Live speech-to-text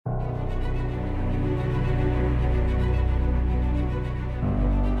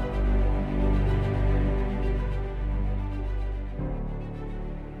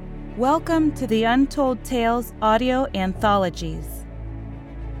Welcome to the Untold Tales audio anthologies.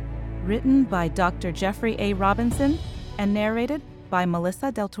 Written by Dr. Jeffrey A. Robinson and narrated by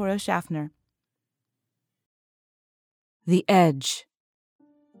Melissa Del Toro Schaffner. The Edge.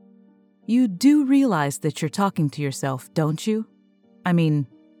 You do realize that you're talking to yourself, don't you? I mean,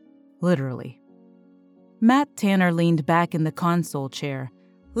 literally. Matt Tanner leaned back in the console chair,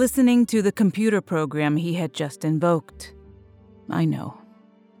 listening to the computer program he had just invoked. I know,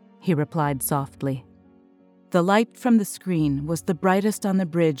 he replied softly. The light from the screen was the brightest on the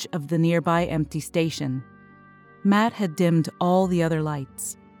bridge of the nearby empty station. Matt had dimmed all the other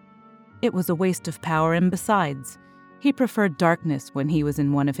lights. It was a waste of power, and besides, he preferred darkness when he was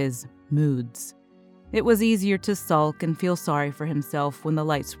in one of his moods. It was easier to sulk and feel sorry for himself when the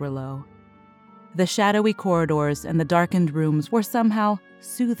lights were low. The shadowy corridors and the darkened rooms were somehow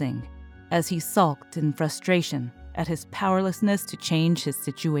soothing as he sulked in frustration at his powerlessness to change his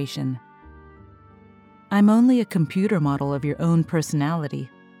situation. I'm only a computer model of your own personality,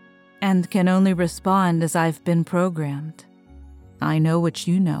 and can only respond as I've been programmed. I know what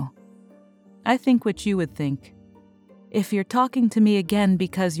you know. I think what you would think. If you're talking to me again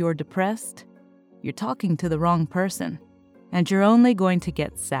because you're depressed, you're talking to the wrong person, and you're only going to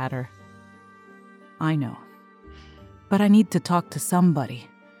get sadder. I know. But I need to talk to somebody.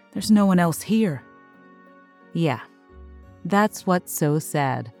 There's no one else here. Yeah, that's what's so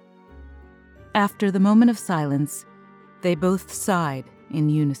sad. After the moment of silence, they both sighed in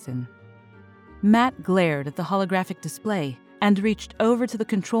unison. Matt glared at the holographic display and reached over to the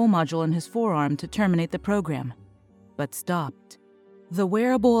control module in his forearm to terminate the program, but stopped. The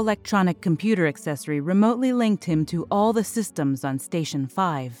wearable electronic computer accessory remotely linked him to all the systems on Station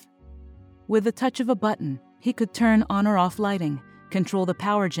 5. With the touch of a button, he could turn on or off lighting, control the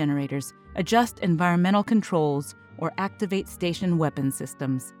power generators, adjust environmental controls, or activate station weapon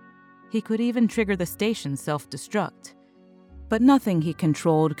systems. He could even trigger the station's self-destruct. But nothing he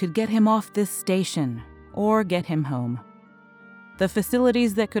controlled could get him off this station, or get him home. The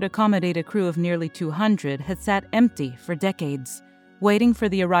facilities that could accommodate a crew of nearly 200 had sat empty for decades, waiting for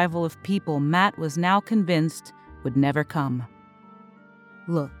the arrival of people Matt was now convinced would never come.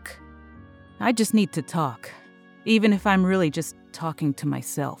 Look, I just need to talk, even if I'm really just talking to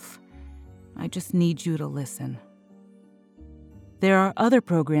myself. I just need you to listen. There are other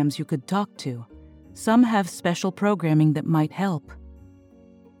programs you could talk to. Some have special programming that might help.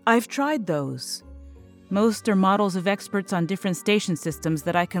 I've tried those. Most are models of experts on different station systems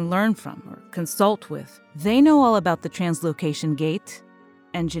that I can learn from or consult with. They know all about the translocation gate,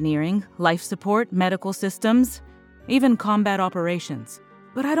 engineering, life support, medical systems, even combat operations.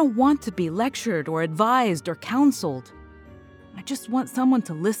 But I don't want to be lectured or advised or counseled. I just want someone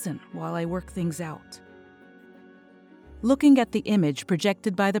to listen while I work things out. Looking at the image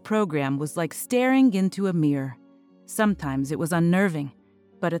projected by the program was like staring into a mirror. Sometimes it was unnerving,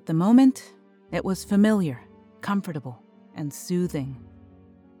 but at the moment, it was familiar, comfortable, and soothing.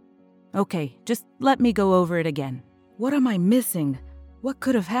 Okay, just let me go over it again. What am I missing? What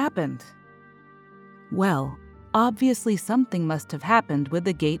could have happened? Well, obviously something must have happened with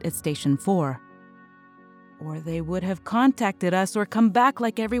the gate at Station 4. Or they would have contacted us or come back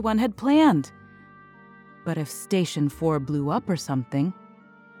like everyone had planned. But if Station 4 blew up or something,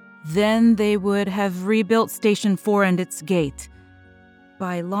 then they would have rebuilt Station 4 and its gate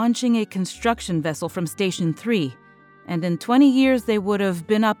by launching a construction vessel from Station 3, and in 20 years they would have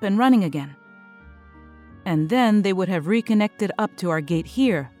been up and running again. And then they would have reconnected up to our gate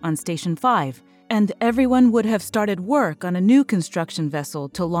here on Station 5, and everyone would have started work on a new construction vessel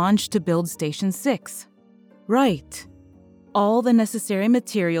to launch to build Station 6. Right. All the necessary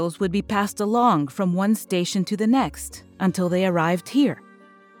materials would be passed along from one station to the next until they arrived here.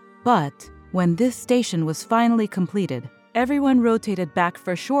 But when this station was finally completed, everyone rotated back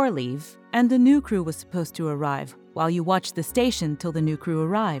for shore leave, and a new crew was supposed to arrive while you watched the station till the new crew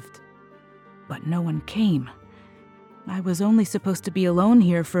arrived. But no one came. I was only supposed to be alone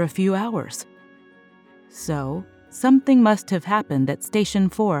here for a few hours. So, something must have happened at Station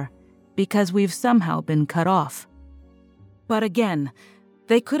 4, because we've somehow been cut off. But again,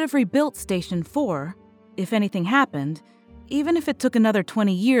 they could have rebuilt Station 4, if anything happened, even if it took another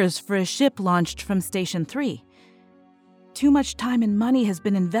 20 years for a ship launched from Station 3. Too much time and money has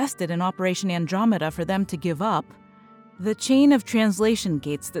been invested in Operation Andromeda for them to give up. The chain of translation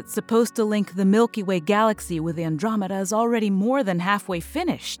gates that's supposed to link the Milky Way galaxy with Andromeda is already more than halfway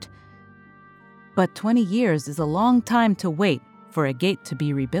finished. But 20 years is a long time to wait for a gate to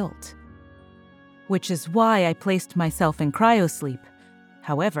be rebuilt. Which is why I placed myself in cryosleep.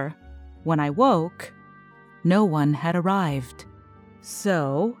 However, when I woke, no one had arrived.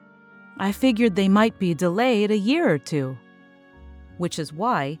 So, I figured they might be delayed a year or two. Which is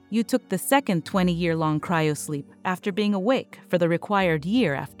why you took the second 20-year-long cryosleep after being awake for the required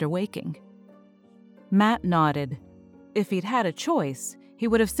year after waking. Matt nodded. If he'd had a choice, he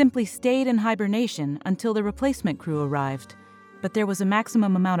would have simply stayed in hibernation until the replacement crew arrived, but there was a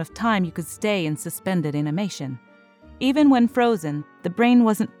maximum amount of time you could stay in suspended animation. Even when frozen, the brain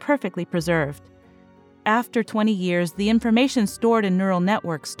wasn't perfectly preserved. After 20 years, the information stored in neural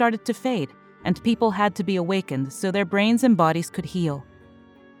networks started to fade, and people had to be awakened so their brains and bodies could heal.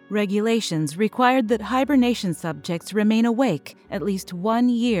 Regulations required that hibernation subjects remain awake at least 1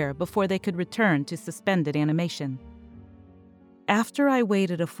 year before they could return to suspended animation. After I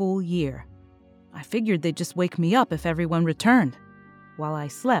waited a full year, I figured they'd just wake me up if everyone returned, while I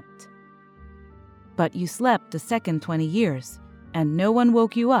slept. But you slept a second 20 years, and no one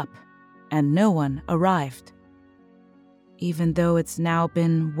woke you up, and no one arrived. Even though it's now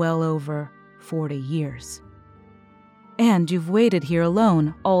been well over 40 years. And you've waited here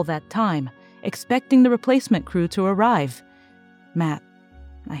alone all that time, expecting the replacement crew to arrive. Matt,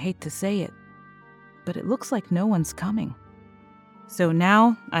 I hate to say it, but it looks like no one's coming. So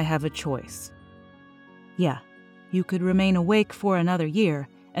now I have a choice. Yeah, you could remain awake for another year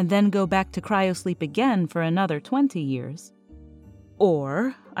and then go back to cryosleep again for another 20 years.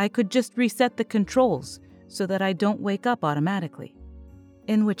 Or I could just reset the controls so that I don't wake up automatically.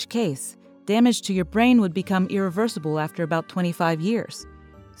 In which case, damage to your brain would become irreversible after about 25 years,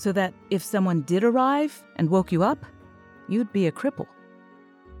 so that if someone did arrive and woke you up, you'd be a cripple.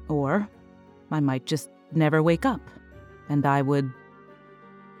 Or I might just never wake up, and I would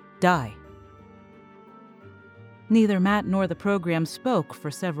die. Neither Matt nor the program spoke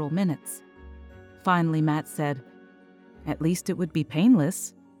for several minutes. Finally, Matt said, "At least it would be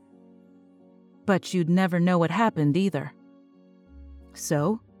painless. But you'd never know what happened either.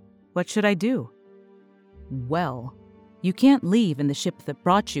 So, what should I do?" Well, you can't leave in the ship that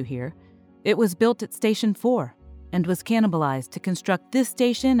brought you here. It was built at Station 4 and was cannibalized to construct this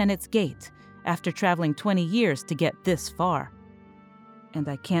station and its gate after traveling 20 years to get this far. And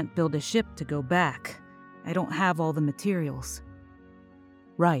I can't build a ship to go back. I don't have all the materials.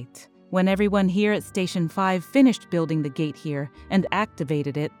 Right. When everyone here at Station 5 finished building the gate here and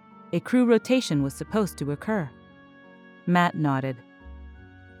activated it, a crew rotation was supposed to occur. Matt nodded.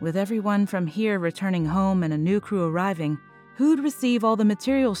 With everyone from here returning home and a new crew arriving, who'd receive all the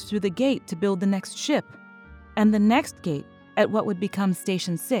materials through the gate to build the next ship? And the next gate at what would become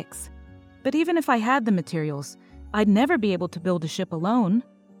Station 6. But even if I had the materials, I'd never be able to build a ship alone.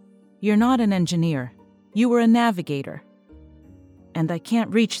 You're not an engineer. You were a navigator. And I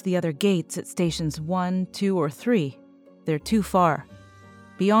can't reach the other gates at Stations 1, 2, or 3. They're too far,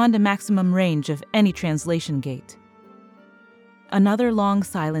 beyond a maximum range of any translation gate. Another long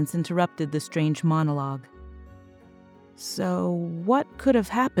silence interrupted the strange monologue. So, what could have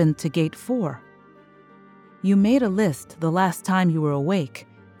happened to Gate 4? You made a list the last time you were awake.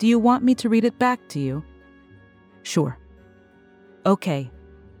 Do you want me to read it back to you? Sure. Okay,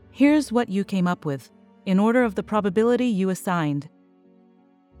 here's what you came up with, in order of the probability you assigned.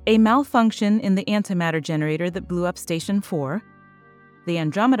 A malfunction in the antimatter generator that blew up Station 4. The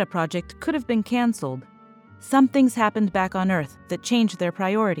Andromeda project could have been cancelled. Something's happened back on Earth that changed their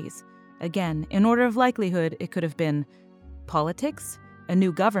priorities. Again, in order of likelihood, it could have been politics, a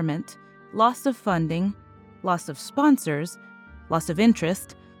new government, loss of funding, loss of sponsors, loss of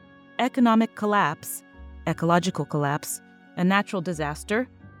interest, economic collapse, ecological collapse, a natural disaster,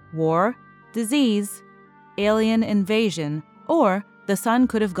 war, disease, alien invasion, or the sun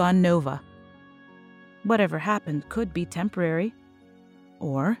could have gone nova. Whatever happened could be temporary,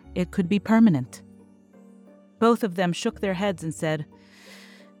 or it could be permanent. Both of them shook their heads and said,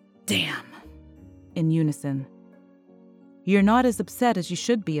 "Damn," in unison. You're not as upset as you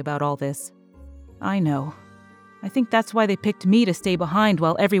should be about all this. I know. I think that's why they picked me to stay behind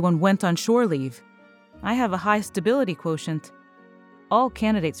while everyone went on shore leave. I have a high stability quotient. All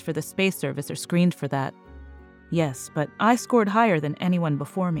candidates for the space service are screened for that. Yes, but I scored higher than anyone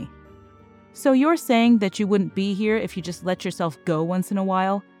before me. So you're saying that you wouldn't be here if you just let yourself go once in a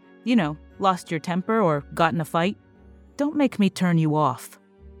while? You know, lost your temper or got in a fight? Don't make me turn you off.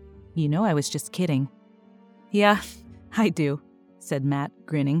 You know I was just kidding. Yeah, I do, said Matt,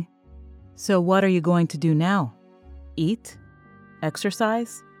 grinning. So what are you going to do now? Eat?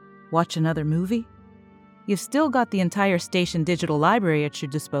 Exercise? Watch another movie? You've still got the entire station digital library at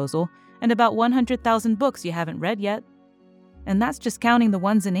your disposal and about 100,000 books you haven't read yet. And that's just counting the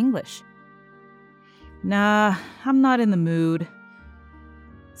ones in English. Nah, I'm not in the mood.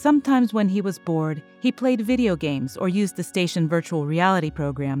 Sometimes when he was bored, he played video games or used the station virtual reality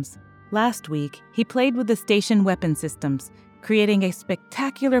programs. Last week, he played with the station weapon systems, creating a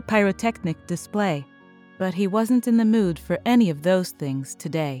spectacular pyrotechnic display. But he wasn't in the mood for any of those things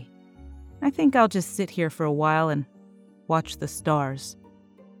today. I think I'll just sit here for a while and watch the stars.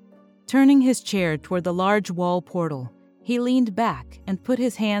 Turning his chair toward the large wall portal, he leaned back and put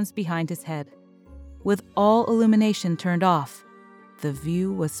his hands behind his head. With all illumination turned off, the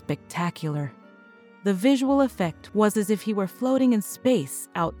view was spectacular. The visual effect was as if he were floating in space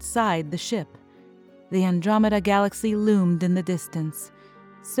outside the ship. The Andromeda Galaxy loomed in the distance,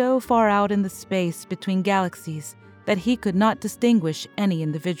 so far out in the space between galaxies that he could not distinguish any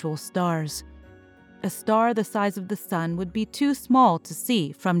individual stars. A star the size of the sun would be too small to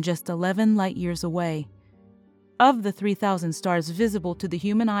see from just 11 light-years away. Of the 3,000 stars visible to the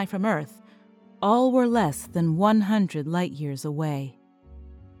human eye from Earth, all were less than 100 light-years away.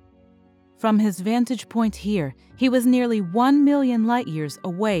 From his vantage point here, he was nearly 1 million light-years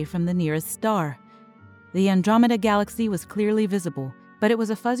away from the nearest star. The Andromeda Galaxy was clearly visible, but it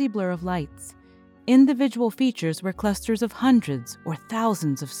was a fuzzy blur of lights. Individual features were clusters of hundreds or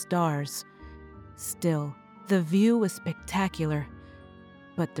thousands of stars. Still, the view was spectacular,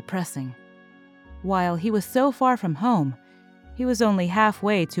 but depressing. While he was so far from home, he was only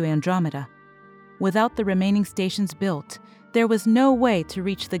halfway to Andromeda. Without the remaining stations built, there was no way to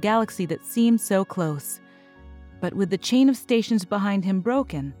reach the galaxy that seemed so close. But with the chain of stations behind him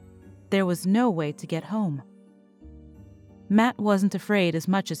broken, there was no way to get home. Matt wasn't afraid as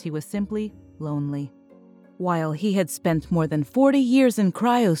much as he was simply lonely. While he had spent more than 40 years in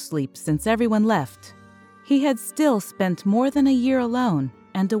cryosleep since everyone left, he had still spent more than a year alone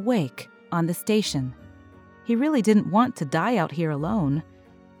and awake on the station. He really didn't want to die out here alone,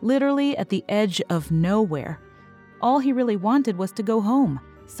 literally at the edge of nowhere. All he really wanted was to go home,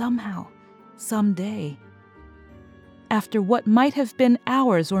 somehow, someday. After what might have been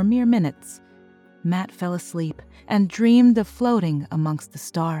hours or mere minutes, Matt fell asleep and dreamed of floating amongst the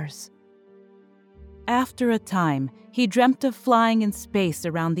stars. After a time, he dreamt of flying in space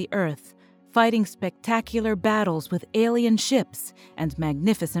around the Earth, fighting spectacular battles with alien ships and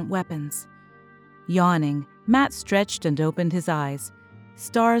magnificent weapons. Yawning, Matt stretched and opened his eyes.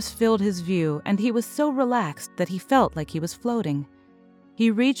 Stars filled his view, and he was so relaxed that he felt like he was floating.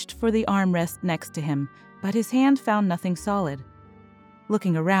 He reached for the armrest next to him, but his hand found nothing solid.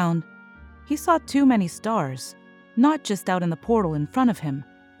 Looking around, he saw too many stars, not just out in the portal in front of him.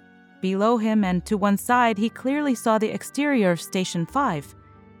 Below him and to one side, he clearly saw the exterior of Station 5.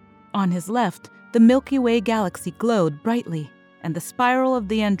 On his left, the Milky Way galaxy glowed brightly, and the spiral of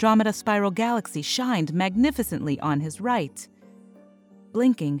the Andromeda Spiral Galaxy shined magnificently on his right.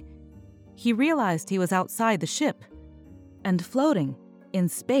 Blinking, he realized he was outside the ship and floating in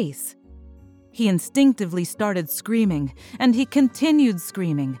space. He instinctively started screaming, and he continued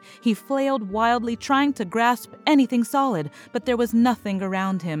screaming. He flailed wildly, trying to grasp anything solid, but there was nothing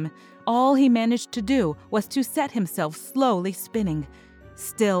around him. All he managed to do was to set himself slowly spinning.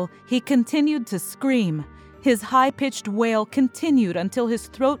 Still, he continued to scream. His high-pitched wail continued until his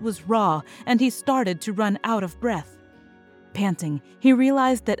throat was raw, and he started to run out of breath. Panting, he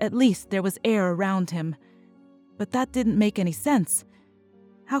realized that at least there was air around him. But that didn't make any sense.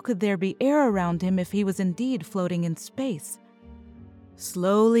 How could there be air around him if he was indeed floating in space?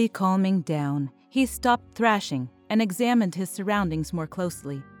 Slowly calming down, he stopped thrashing and examined his surroundings more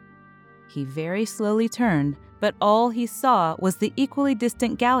closely. He very slowly turned, but all he saw was the equally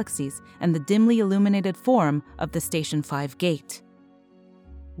distant galaxies and the dimly illuminated form of the Station 5 gate.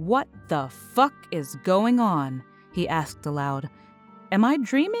 "What the fuck is going on?" he asked aloud. "Am I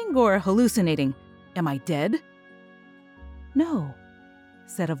dreaming or hallucinating? Am I dead?" "No,"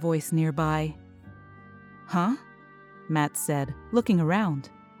 said a voice nearby. "Huh?" Matt said, looking around.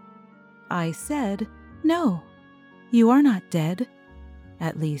 "I said, no, you are not dead.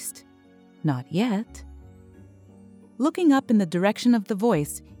 At least, not yet." Looking up in the direction of the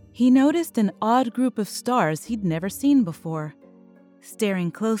voice, he noticed an odd group of stars he'd never seen before.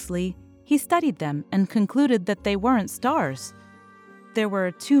 Staring closely, he studied them and concluded that they weren't stars. There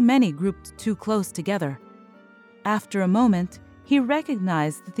were too many grouped too close together. After a moment, he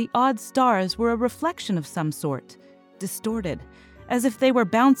recognized that the odd stars were a reflection of some sort, distorted, as if they were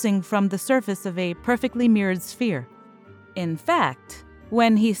bouncing from the surface of a perfectly mirrored sphere. In fact,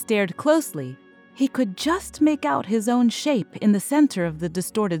 when he stared closely, he could just make out his own shape in the center of the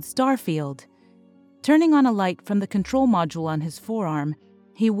distorted star field. Turning on a light from the control module on his forearm,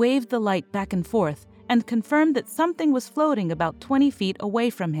 he waved the light back and forth and confirmed that something was floating about 20 feet away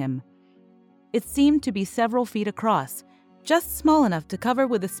from him. It seemed to be several feet across, just small enough to cover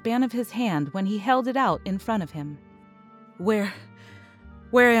with the span of his hand when he held it out in front of him. Where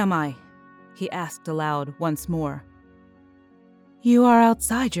Where am I? He asked aloud once more. You are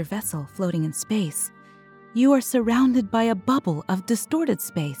outside your vessel, floating in space. You are surrounded by a bubble of distorted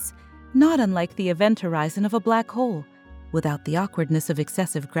space, not unlike the event horizon of a black hole, without the awkwardness of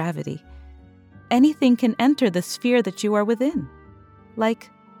excessive gravity. Anything can enter the sphere that you are within, like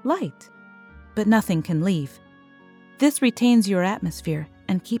light, but nothing can leave. This retains your atmosphere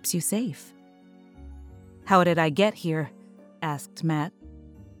and keeps you safe. How did I get here? Asked Matt.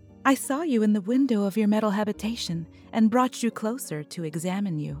 I saw you in the window of your metal habitation and brought you closer to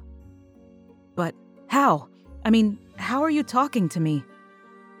examine you. But how? How are you talking to me?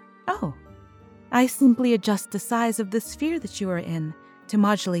 Oh, I simply adjust the size of the sphere that you are in to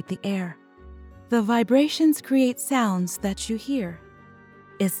modulate the air. The vibrations create sounds that you hear.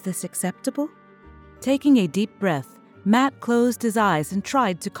 Is this acceptable? Taking a deep breath, Matt closed his eyes and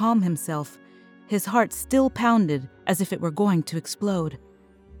tried to calm himself. His heart still pounded as if it were going to explode.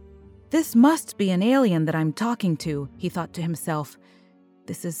 This must be an alien that I'm talking to, he thought to himself.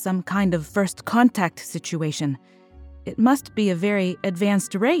 This is some kind of first contact situation. It must be a very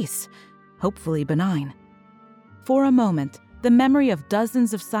advanced race, hopefully benign. For a moment, the memory of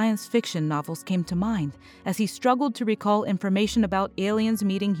dozens of science fiction novels came to mind as he struggled to recall information about aliens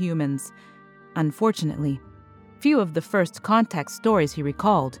meeting humans. Unfortunately, few of the first contact stories he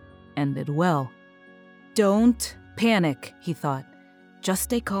recalled ended well. Don't panic, he thought. Just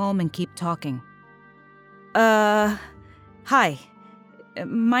stay calm and keep talking. Hi.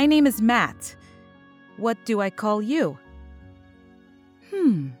 My name is Matt. What do I call you?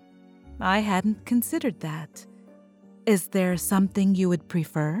 I hadn't considered that. Is there something you would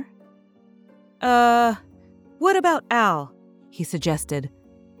prefer? What about Al? He suggested.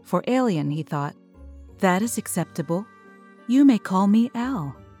 For alien, he thought. That is acceptable. You may call me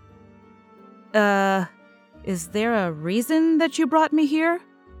Al. Is there a reason that you brought me here?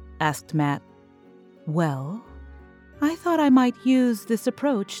 Asked Matt. Well, I thought I might use this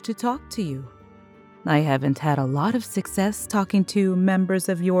approach to talk to you. I haven't had a lot of success talking to members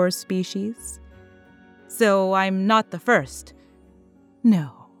of your species. So I'm not the first?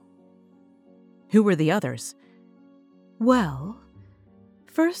 No. Who were the others? Well,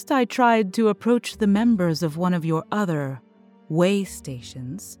 first I tried to approach the members of one of your other way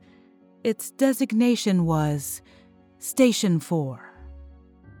stations. Its designation was Station 4.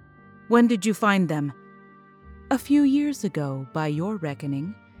 When did you find them? A few years ago, by your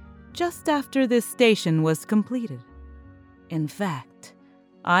reckoning, just after this station was completed. In fact,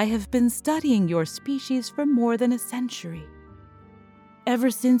 I have been studying your species for more than a century.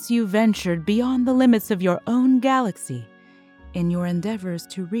 Ever since you ventured beyond the limits of your own galaxy in your endeavors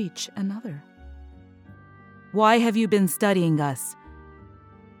to reach another. Why have you been studying us?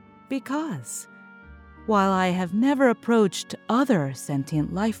 Because, while I have never approached other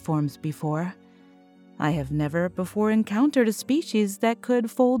sentient life forms before, I have never before encountered a species that could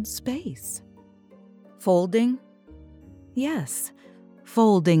fold space. Folding? Yes,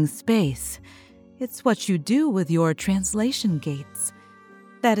 folding space. It's what you do with your translation gates.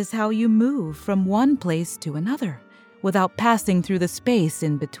 That is how you move from one place to another, without passing through the space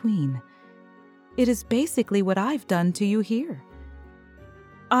in between. It is basically what I've done to you here.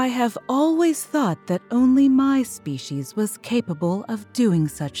 I have always thought that only my species was capable of doing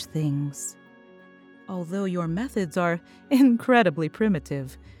such things. Although your methods are incredibly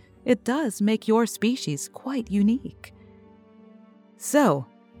primitive, it does make your species quite unique. So,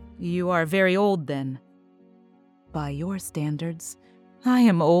 you are very old then. By your standards, I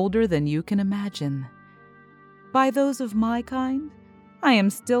am older than you can imagine. By those of my kind, I am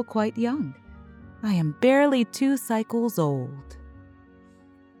still quite young. I am barely 2 cycles old.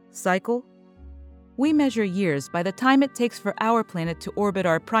 Cycle? We measure years by the time it takes for our planet to orbit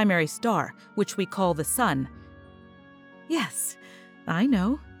our primary star, which we call the Sun. Yes, I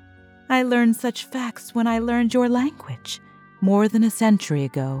know. I learned such facts when I learned your language, more than a century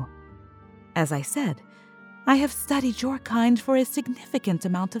ago. As I said, I have studied your kind for a significant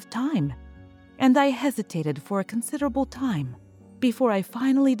amount of time, and I hesitated for a considerable time before I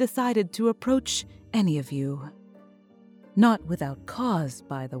finally decided to approach any of you. Not without cause,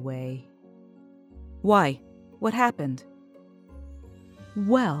 by the way. Why? What happened?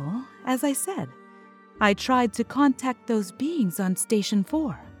 Well, as I said, I tried to contact those beings on Station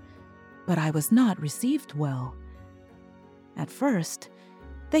 4, but I was not received well. At first,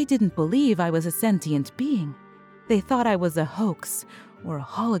 they didn't believe I was a sentient being. They thought I was a hoax or a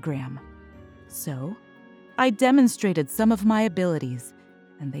hologram. So, I demonstrated some of my abilities,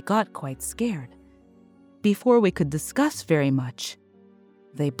 and they got quite scared. Before we could discuss very much,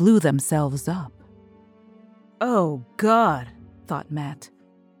 they blew themselves up. Oh, God, thought Matt.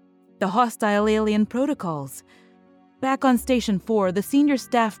 the hostile alien protocols. Back on Station 4, the senior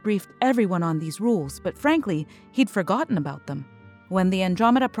staff briefed everyone on these rules, but frankly, he'd forgotten about them. When the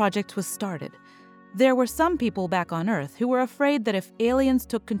Andromeda Project was started, there were some people back on Earth who were afraid that if aliens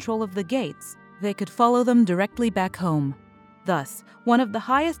took control of the gates, they could follow them directly back home. Thus, one of the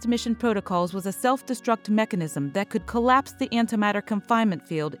highest mission protocols was a self-destruct mechanism that could collapse the antimatter confinement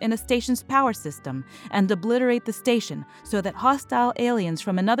field in a station's power system and obliterate the station so that hostile aliens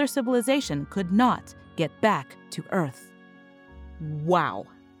from another civilization could not get back to Earth. "Wow,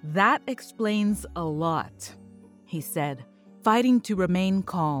 that explains a lot," he said, fighting to remain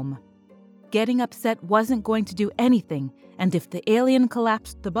calm. Getting upset wasn't going to do anything, and if the alien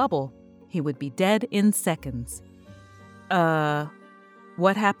collapsed the bubble, he would be dead in seconds.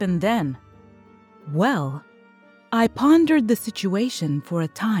 What happened then? Well, I pondered the situation for a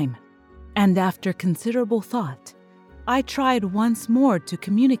time, and after considerable thought, I tried once more to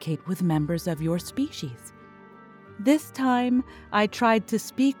communicate with members of your species. This time, I tried to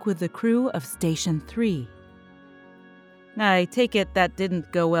speak with the crew of Station 3. I take it that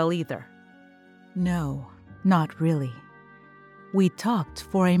didn't go well either. No, not really. We talked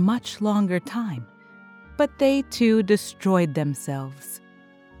for a much longer time, but they too destroyed themselves.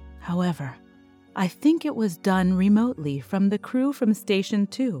 However, I think it was done remotely from the crew from Station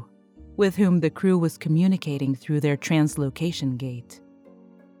 2, with whom the crew was communicating through their translocation gate.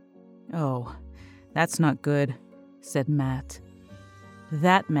 "Oh, that's not good," said Matt.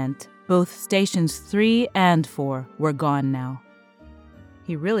 That meant both Stations 3 and 4 were gone now.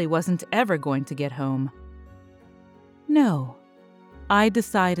 He really wasn't ever going to get home. No. I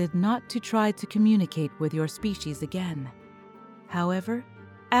decided not to try to communicate with your species again. However,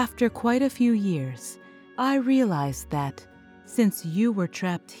 after quite a few years, I realized that, since you were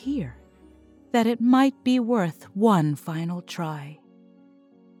trapped here, that it might be worth one final try.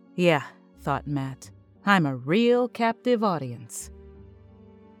 Yeah, thought Matt, I'm a real captive audience.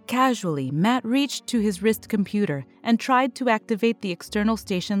 Casually, Matt reached to his wrist computer and tried to activate the external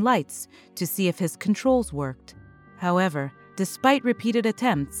station lights to see if his controls worked. However, despite repeated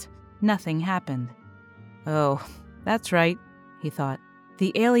attempts, nothing happened. Oh, that's right, he thought.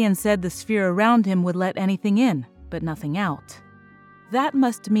 The alien said the sphere around him would let anything in, but nothing out. That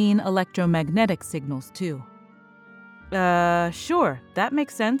must mean electromagnetic signals, too. Sure, that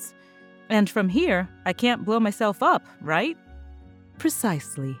makes sense. And from here, I can't blow myself up, right?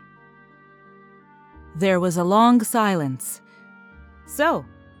 Precisely. There was a long silence. So,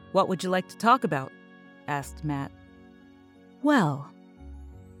 what would you like to talk about? Asked Matt. Well,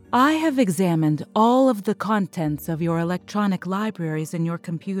 I have examined all of the contents of your electronic libraries in your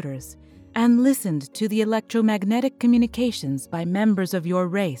computers and listened to the electromagnetic communications by members of your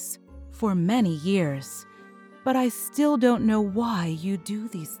race for many years, but I still don't know why you do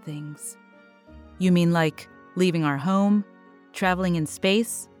these things. You mean like leaving our home, traveling in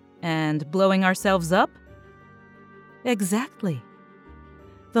space, and blowing ourselves up? Exactly.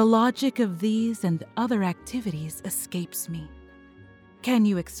 The logic of these and other activities escapes me. Can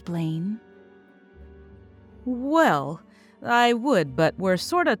you explain? Well, I would, but we're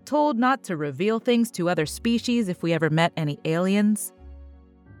sorta told not to reveal things to other species if we ever met any aliens.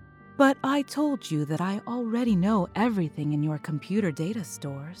 But I told you that I already know everything in your computer data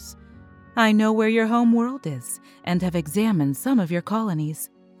stores. I know where your home world is and have examined some of your colonies.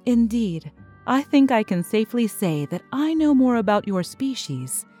 Indeed, I think I can safely say that I know more about your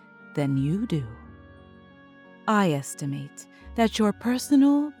species than you do. I estimate that your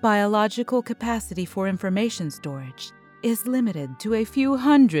personal biological capacity for information storage is limited to a few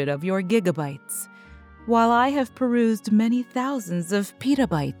hundred of your gigabytes, while I have perused many thousands of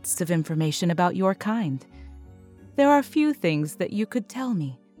petabytes of information about your kind. There are few things that you could tell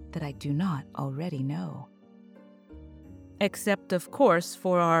me that I do not already know. Except, of course,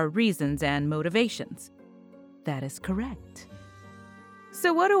 for our reasons and motivations. That is correct.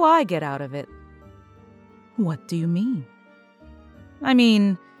 So what do I get out of it? What do you mean? I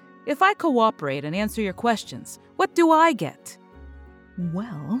mean, if I cooperate and answer your questions, what do I get?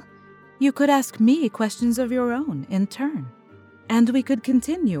 Well, you could ask me questions of your own in turn, and we could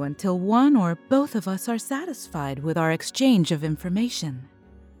continue until one or both of us are satisfied with our exchange of information.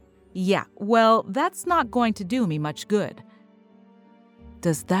 Yeah, well, that's not going to do me much good.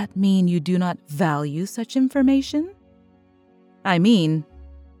 Does that mean you do not value such information? I mean,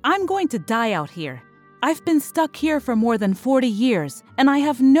 I'm going to die out here. I've been stuck here for more than 40 years, and I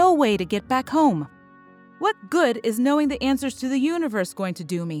have no way to get back home. What good is knowing the answers to the universe going to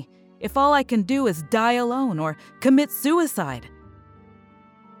do me, if all I can do is die alone or commit suicide?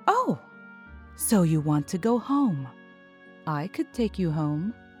 Oh, so you want to go home. I could take you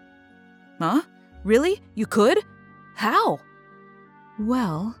home. Huh? Really? You could? How?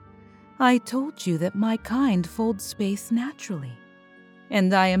 Well, I told you that my kind folds space naturally.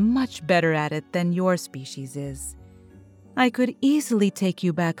 And I am much better at it than your species is. I could easily take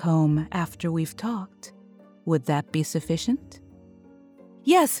you back home after we've talked. Would that be sufficient?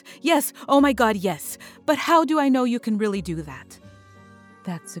 Yes, oh my God, yes. But how do I know you can really do that?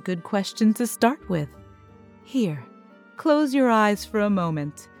 That's a good question to start with. Here, close your eyes for a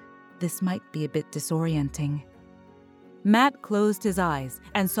moment. This might be a bit disorienting. Matt closed his eyes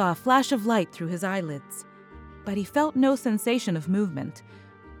and saw a flash of light through his eyelids, but he felt no sensation of movement.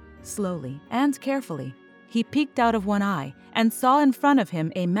 Slowly and carefully, he peeked out of one eye and saw in front of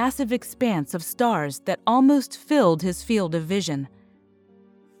him a massive expanse of stars that almost filled his field of vision.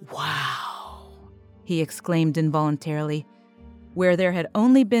 Wow, he exclaimed involuntarily. Where there had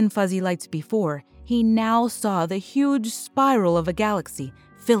only been fuzzy lights before, he now saw the huge spiral of a galaxy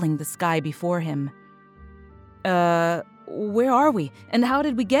filling the sky before him. Where are we, and how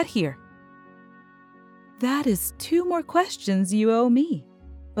did we get here? That is 2 more questions you owe me,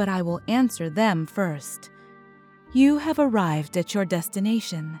 but I will answer them first. You have arrived at your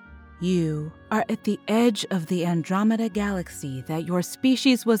destination. You are at the edge of the Andromeda Galaxy that your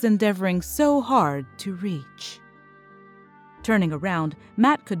species was endeavoring so hard to reach. Turning around,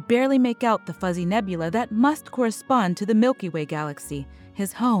 Matt could barely make out the fuzzy nebula that must correspond to the Milky Way galaxy,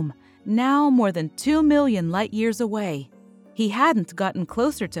 his home, now more than 2 million light-years away. He hadn't gotten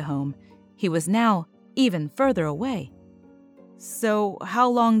closer to home. He was now even further away. So how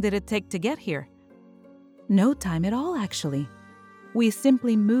long did it take to get here? No time at all, actually. We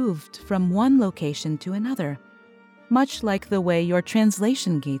simply moved from one location to another, much like the way your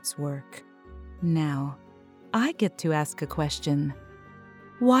translation gates work. Now, I get to ask a question.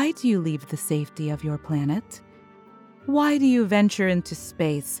 Why do you leave the safety of your planet? Why do you venture into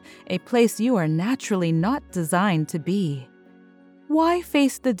space, a place you are naturally not designed to be? Why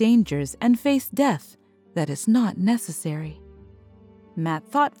face the dangers and face death that is not necessary? Matt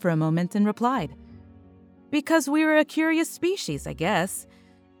thought for a moment and replied, Because we are a curious species, I guess.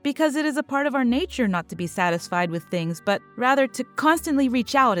 Because it is a part of our nature not to be satisfied with things, but rather to constantly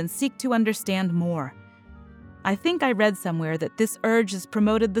reach out and seek to understand more. I think I read somewhere that this urge has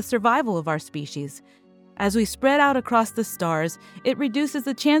promoted the survival of our species. As we spread out across the stars, it reduces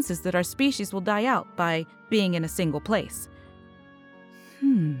the chances that our species will die out by being in a single place.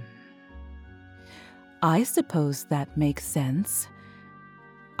 I suppose that makes sense.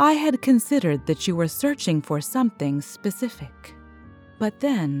 I had considered that you were searching for something specific. But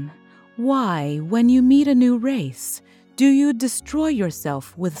then, why, when you meet a new race, do you destroy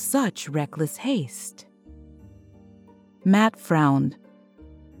yourself with such reckless haste? Matt frowned.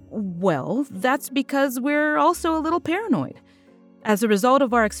 Well, that's because we're also a little paranoid. As a result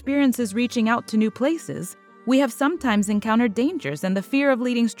of our experiences reaching out to new places, we have sometimes encountered dangers, and the fear of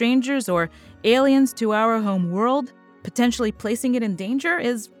leading strangers or aliens to our home world, potentially placing it in danger,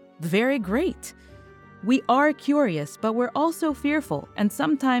 is very great. We are curious, but we're also fearful, and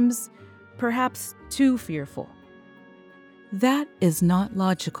sometimes, perhaps, too fearful. That is not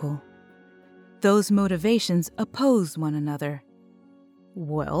logical. Those motivations oppose one another.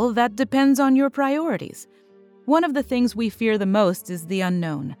 Well, that depends on your priorities. One of the things we fear the most is the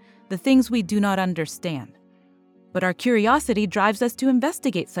unknown, the things we do not understand. But our curiosity drives us to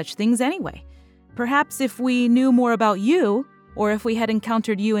investigate such things anyway. Perhaps if we knew more about you, or if we had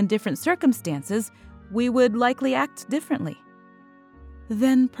encountered you in different circumstances, we would likely act differently.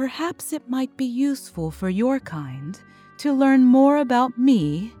 Then perhaps it might be useful for your kind to learn more about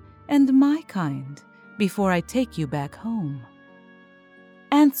me and my kind before I take you back home.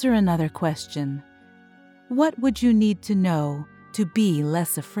 Answer another question. What would you need to know to be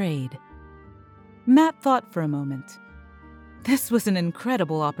less afraid? Matt thought for a moment. This was an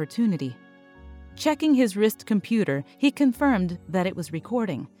incredible opportunity. Checking his wrist computer, he confirmed that it was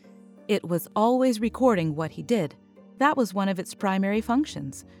recording. It was always recording what he did. That was one of its primary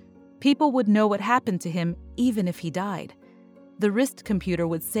functions. People would know what happened to him even if he died. The wrist computer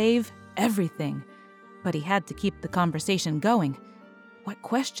would save everything, but he had to keep the conversation going. What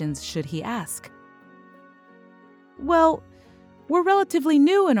questions should he ask? Well, we're relatively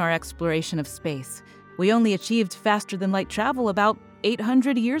new in our exploration of space. We only achieved faster-than-light travel about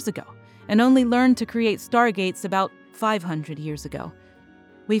 800 years ago, and only learned to create stargates about 500 years ago.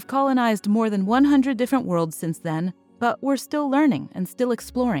 We've colonized more than 100 different worlds since then, but we're still learning and still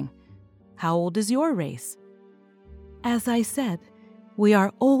exploring. How old is your race? As I said, we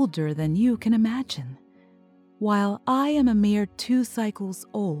are older than you can imagine. While I am a mere 2 cycles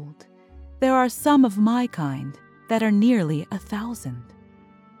old, there are some of my kind that are nearly 1,000.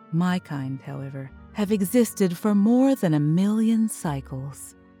 My kind, however, have existed for more than 1,000,000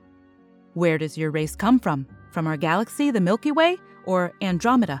 cycles. Where does your race come from? From our galaxy, the Milky Way, or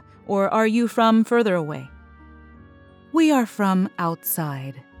Andromeda, or are you from further away? We are from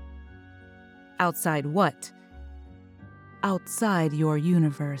outside. Outside what? Outside your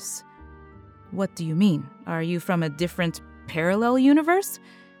universe. What do you mean? Are you from a different parallel universe?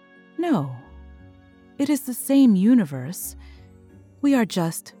 No. It is the same universe. We are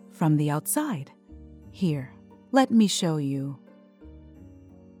just from the outside. Here, let me show you.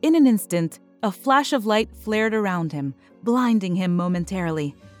 In an instant, a flash of light flared around him, blinding him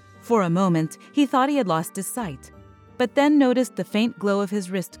momentarily. For a moment, he thought he had lost his sight, but then noticed the faint glow of his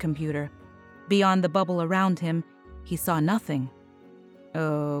wrist computer. Beyond the bubble around him, he saw nothing.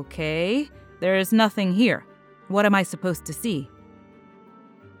 Okay, there's nothing here. What am I supposed to see?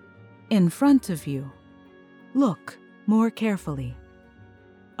 In front of you. Look more carefully.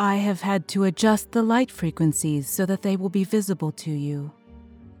 I have had to adjust the light frequencies so that they will be visible to you.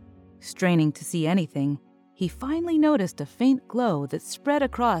 Straining to see anything, he finally noticed a faint glow that spread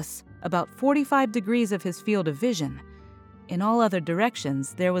across about 45 degrees of his field of vision. In all other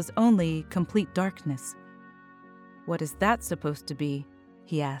directions, there was only complete darkness. What is that supposed to be?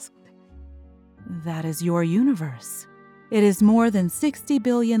 He asked. That is your universe. It is more than 60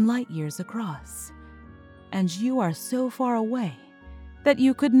 billion light years across. And you are so far away that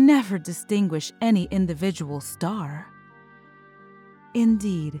you could never distinguish any individual star.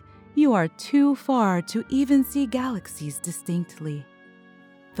 Indeed, you are too far to even see galaxies distinctly.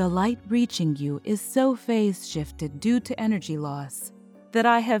 The light reaching you is so phase-shifted due to energy loss that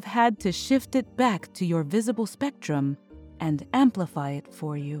I have had to shift it back to your visible spectrum and amplify it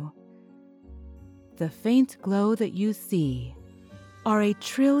for you. The faint glow that you see are 1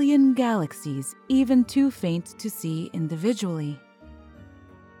 trillion galaxies even too faint to see individually.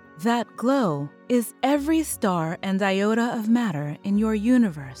 That glow is every star and iota of matter in your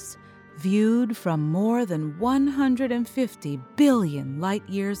universe, viewed from more than 150 billion light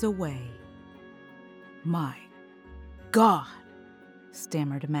years away. My God,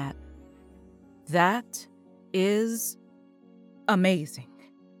 stammered Matt. That is amazing.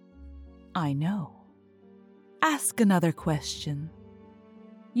 I know. Ask another question.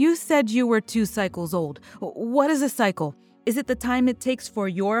 You said you were 2 cycles old. What is a cycle? Is it the time it takes for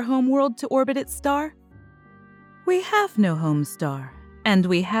your homeworld to orbit its star? We have no home star, and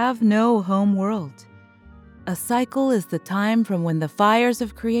we have no home world. A cycle is the time from when the fires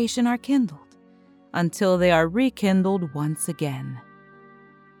of creation are kindled until they are rekindled once again.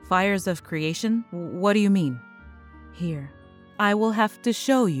 Fires of creation? What do you mean? Here, I will have to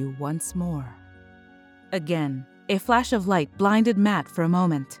show you once more. Again, a flash of light blinded Matt for a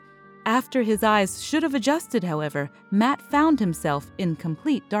moment. After his eyes should have adjusted, however, Matt found himself in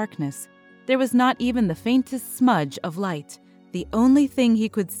complete darkness. There was not even the faintest smudge of light. The only thing he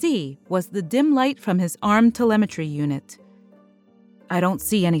could see was the dim light from his arm telemetry unit. I don't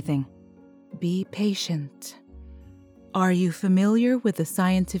see anything. Be patient. Are you familiar with the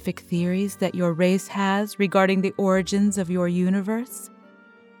scientific theories that your race has regarding the origins of your universe?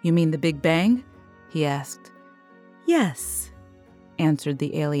 You mean the Big Bang? He asked. Yes, answered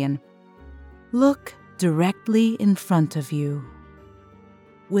the alien. Look directly in front of you.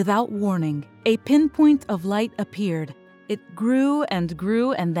 Without warning, a pinpoint of light appeared. It grew and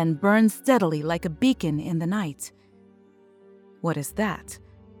then burned steadily like a beacon in the night. What is that?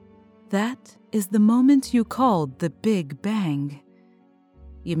 That is the moment you called the Big Bang.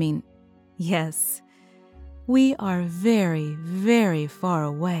 You mean, yes, we are very, very far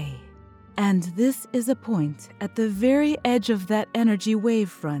away. And this is a point at the very edge of that energy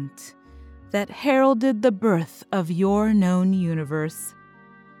wavefront that heralded the birth of your known universe.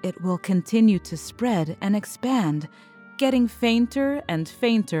 It will continue to spread and expand, getting fainter and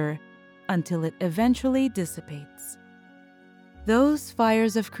fainter until it eventually dissipates. Those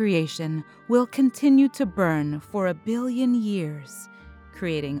fires of creation will continue to burn for 1 billion years,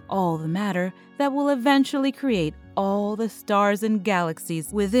 creating all the matter that will eventually create all the stars and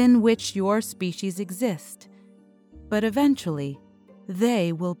galaxies within which your species exist. But eventually,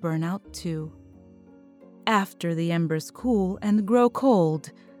 they will burn out too. After the embers cool and grow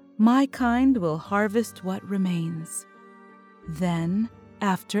cold, my kind will harvest what remains. Then,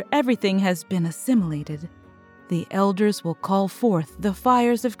 after everything has been assimilated, the elders will call forth the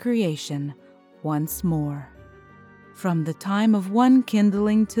fires of creation once more. From the time of one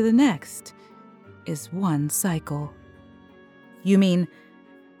kindling to the next is one cycle. You mean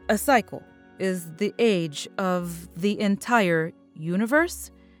a cycle is the age of the entire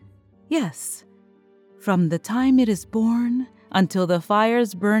universe? Yes. From the time it is born until the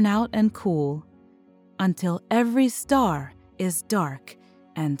fires burn out and cool, until every star is dark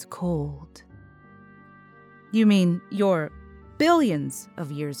and cold. You mean you're billions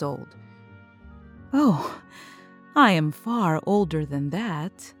of years old? Oh, I am far older than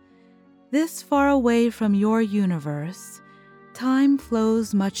that. This far away from your universe, time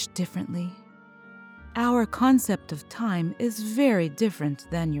flows much differently. Our concept of time is very different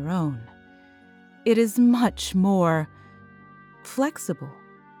than your own. It is much more flexible.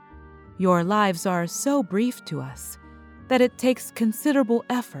 Your lives are so brief to us that it takes considerable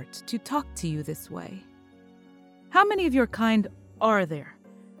effort to talk to you this way. How many of your kind are there?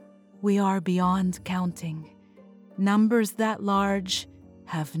 We are beyond counting. Numbers that large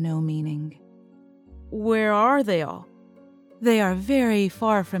have no meaning. Where are they all? They are very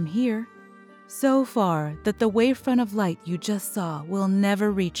far from here, so far that the wavefront of light you just saw will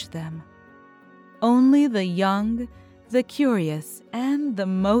never reach them. Only the young, the curious, and the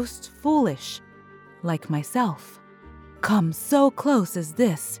most foolish, like myself, come so close as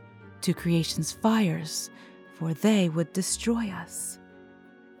this to creation's fires, for they would destroy us.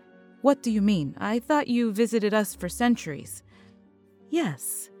 What do you mean? I thought you visited us for centuries.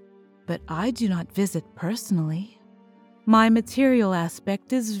 Yes, but I do not visit personally. My material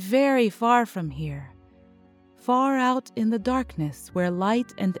aspect is very far from here, far out in the darkness where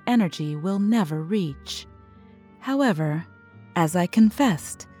light and energy will never reach. However, as I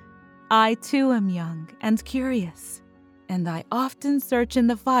confessed, I too am young and curious, and I often search in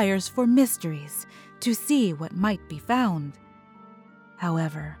the fires for mysteries to see what might be found.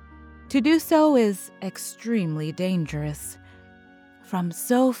 However, to do so is extremely dangerous. From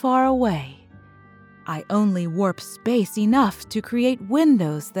so far away, I only warp space enough to create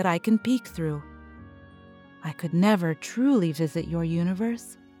windows that I can peek through. I could never truly visit your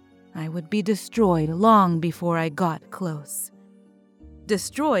universe. I would be destroyed long before I got close.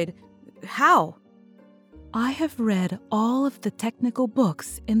 Destroyed? How? I have read all of the technical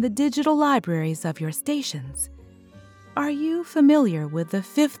books in the digital libraries of your stations. Are you familiar with the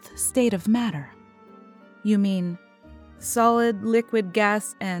fifth state of matter? You mean solid, liquid,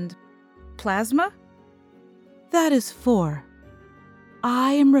 gas, and plasma? That is 4.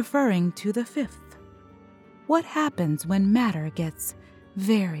 I am referring to the fifth. What happens when matter gets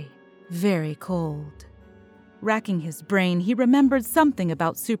very, very cold? Racking his brain, he remembered something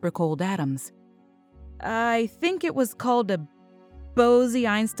about supercold atoms. I think it was called a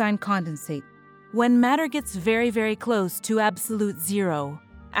Bose-Einstein condensate. When matter gets very, very close to absolute zero,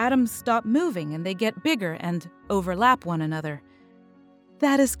 atoms stop moving and they get bigger and overlap one another.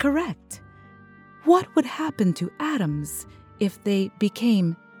 That is correct. What would happen to atoms if they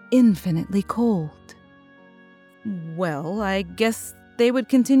became infinitely cold? Well, I guess they would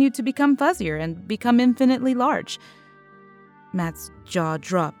continue to become fuzzier and become infinitely large. Matt's jaw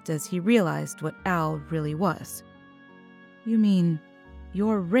dropped as he realized what Al really was. You mean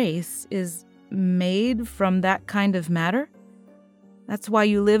your race is made from that kind of matter? That's why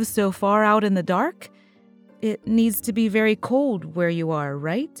you live so far out in the dark? It needs to be very cold where you are,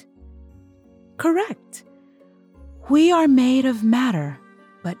 right? Correct. We are made of matter,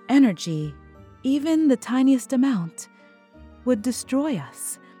 but energy, even the tiniest amount, would destroy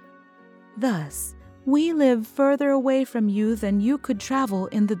us. Thus, we live further away from you than you could travel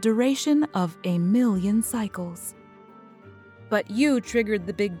in the duration of 1,000,000 cycles. But you triggered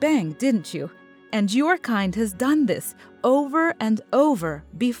the Big Bang, didn't you? And your kind has done this over and over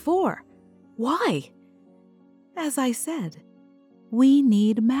before. Why? As I said, we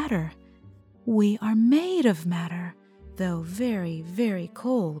need matter. We are made of matter, though very, very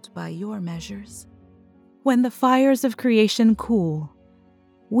cold by your measures. When the fires of creation cool,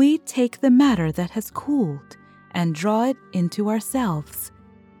 we take the matter that has cooled and draw it into ourselves.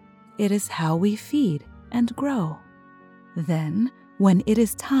 It is how we feed and grow. Then, when it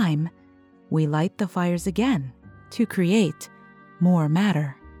is time, we light the fires again to create more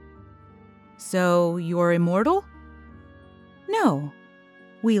matter. So you're immortal? No,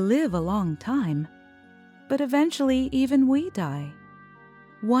 we live a long time, but eventually even we die.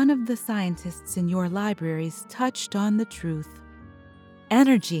 One of the scientists in your libraries touched on the truth.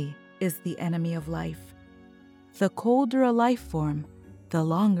 Energy is the enemy of life. The colder a life form, the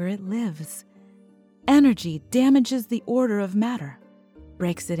longer it lives. Energy damages the order of matter,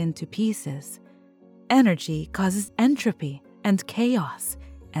 breaks it into pieces. Energy causes entropy and chaos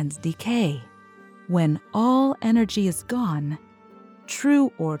and decay. When all energy is gone,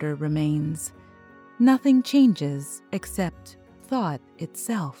 true order remains. Nothing changes except thought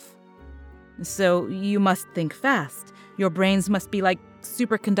itself. So you must think fast. Your brains must be like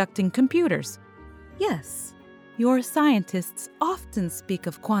superconducting computers. Yes, Your scientists often speak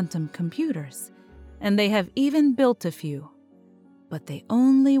of quantum computers, and they have even built a few. But they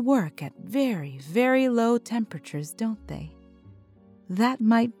only work at very, very low temperatures, don't they? That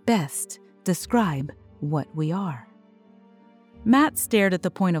might best describe what we are. Matt stared at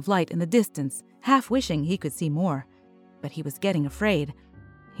the point of light in the distance, half wishing he could see more, but he was getting afraid.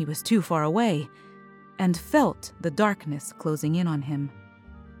 He was too far away, and felt the darkness closing in on him.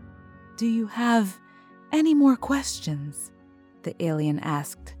 "Do you have any more questions?" the alien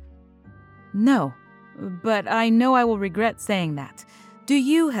asked. "No, but I know I will regret saying that. Do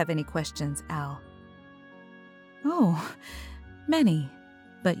you have any questions, Al?" "Oh, many,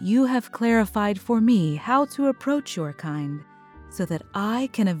 but you have clarified for me how to approach your kind so that I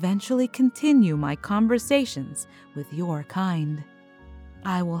can eventually continue my conversations with your kind.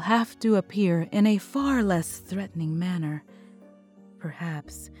 I will have to appear in a far less threatening manner.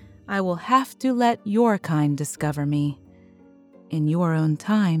 Perhaps I will have to let your kind discover me. In your own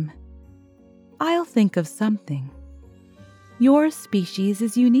time, I'll think of something. Your species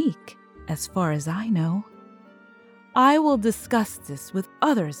is unique, as far as I know. I will discuss this with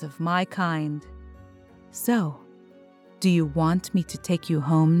others of my kind. So, do you want me to take you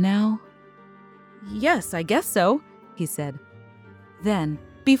home now?" "Yes, I guess so," he said. Then,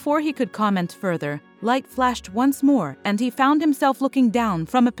 before he could comment further, light flashed once more, and he found himself looking down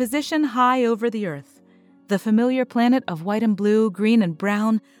from a position high over the earth. The familiar planet of white and blue, green and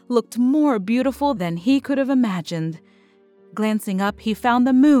brown, looked more beautiful than he could have imagined. Glancing up, he found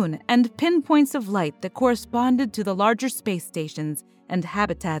the moon and pinpoints of light that corresponded to the larger space stations and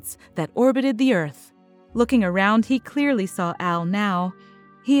habitats that orbited the Earth. Looking around, he clearly saw Al now.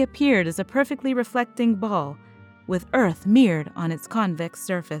 He appeared as a perfectly reflecting ball, with Earth mirrored on its convex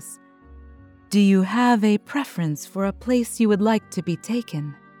surface. "Do you have a preference for a place you would like to be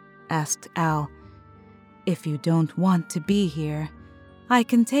taken?" asked Al. "If you don't want to be here, I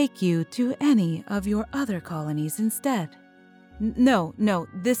can take you to any of your other colonies instead." No,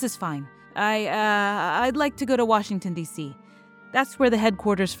 this is fine. I'd like to go to Washington, D.C. That's where the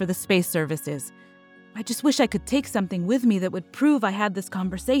headquarters for the Space Service is. I just wish I could take something with me that would prove I had this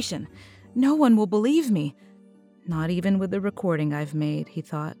conversation. No one will believe me. Not even with the recording I've made, he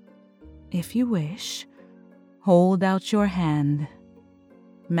thought. "If you wish, hold out your hand."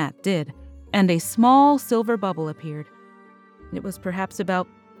 Matt did, and a small silver bubble appeared. It was perhaps about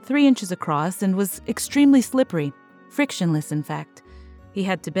 3 inches across and was extremely slippery, frictionless in fact. He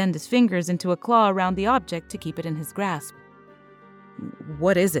had to bend his fingers into a claw around the object to keep it in his grasp.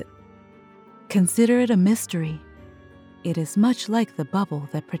 "What is it?" "Consider it a mystery. It is much like the bubble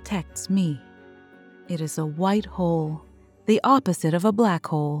that protects me. It is a white hole, the opposite of a black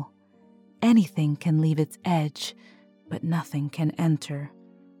hole. Anything can leave its edge, but nothing can enter.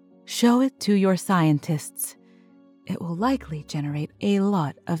 Show it to your scientists. It will likely generate a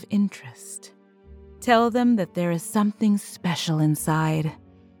lot of interest. Tell them that there is something special inside,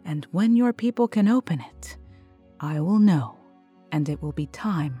 and when your people can open it, I will know, and it will be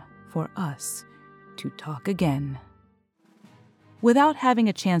time for us to talk again." Without having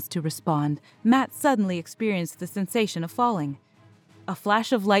a chance to respond, Matt suddenly experienced the sensation of falling. A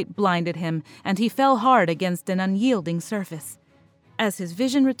flash of light blinded him, and he fell hard against an unyielding surface. As his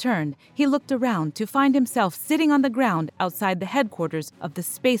vision returned, he looked around to find himself sitting on the ground outside the headquarters of the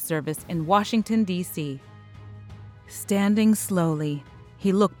Space Service in Washington, D.C. Standing slowly,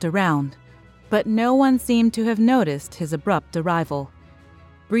 he looked around, but no one seemed to have noticed his abrupt arrival.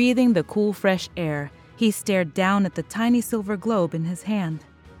 Breathing the cool, fresh air, he stared down at the tiny silver globe in his hand.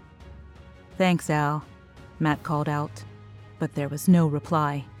 "Thanks, Al," Matt called out, but there was no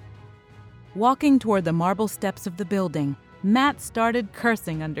reply. Walking toward the marble steps of the building, Matt started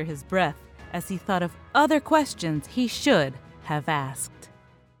cursing under his breath as he thought of other questions he should have asked.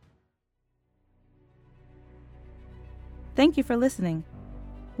 Thank you for listening.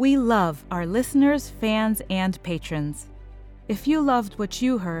 We love our listeners, fans, and patrons. If you loved what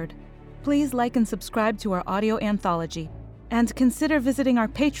you heard, please like and subscribe to our audio anthology, and consider visiting our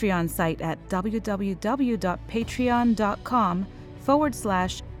Patreon site at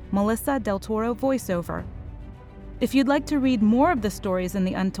www.patreon.com/Melissa Del Toro voiceover. If you'd like to read more of the stories in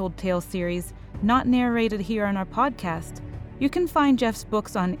the Untold Tales series, not narrated here on our podcast, you can find Jeff's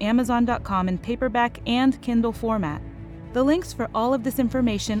books on Amazon.com in paperback and Kindle format. The links for all of this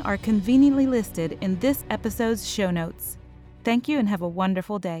information are conveniently listed in this episode's show notes. Thank you and have a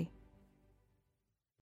wonderful day.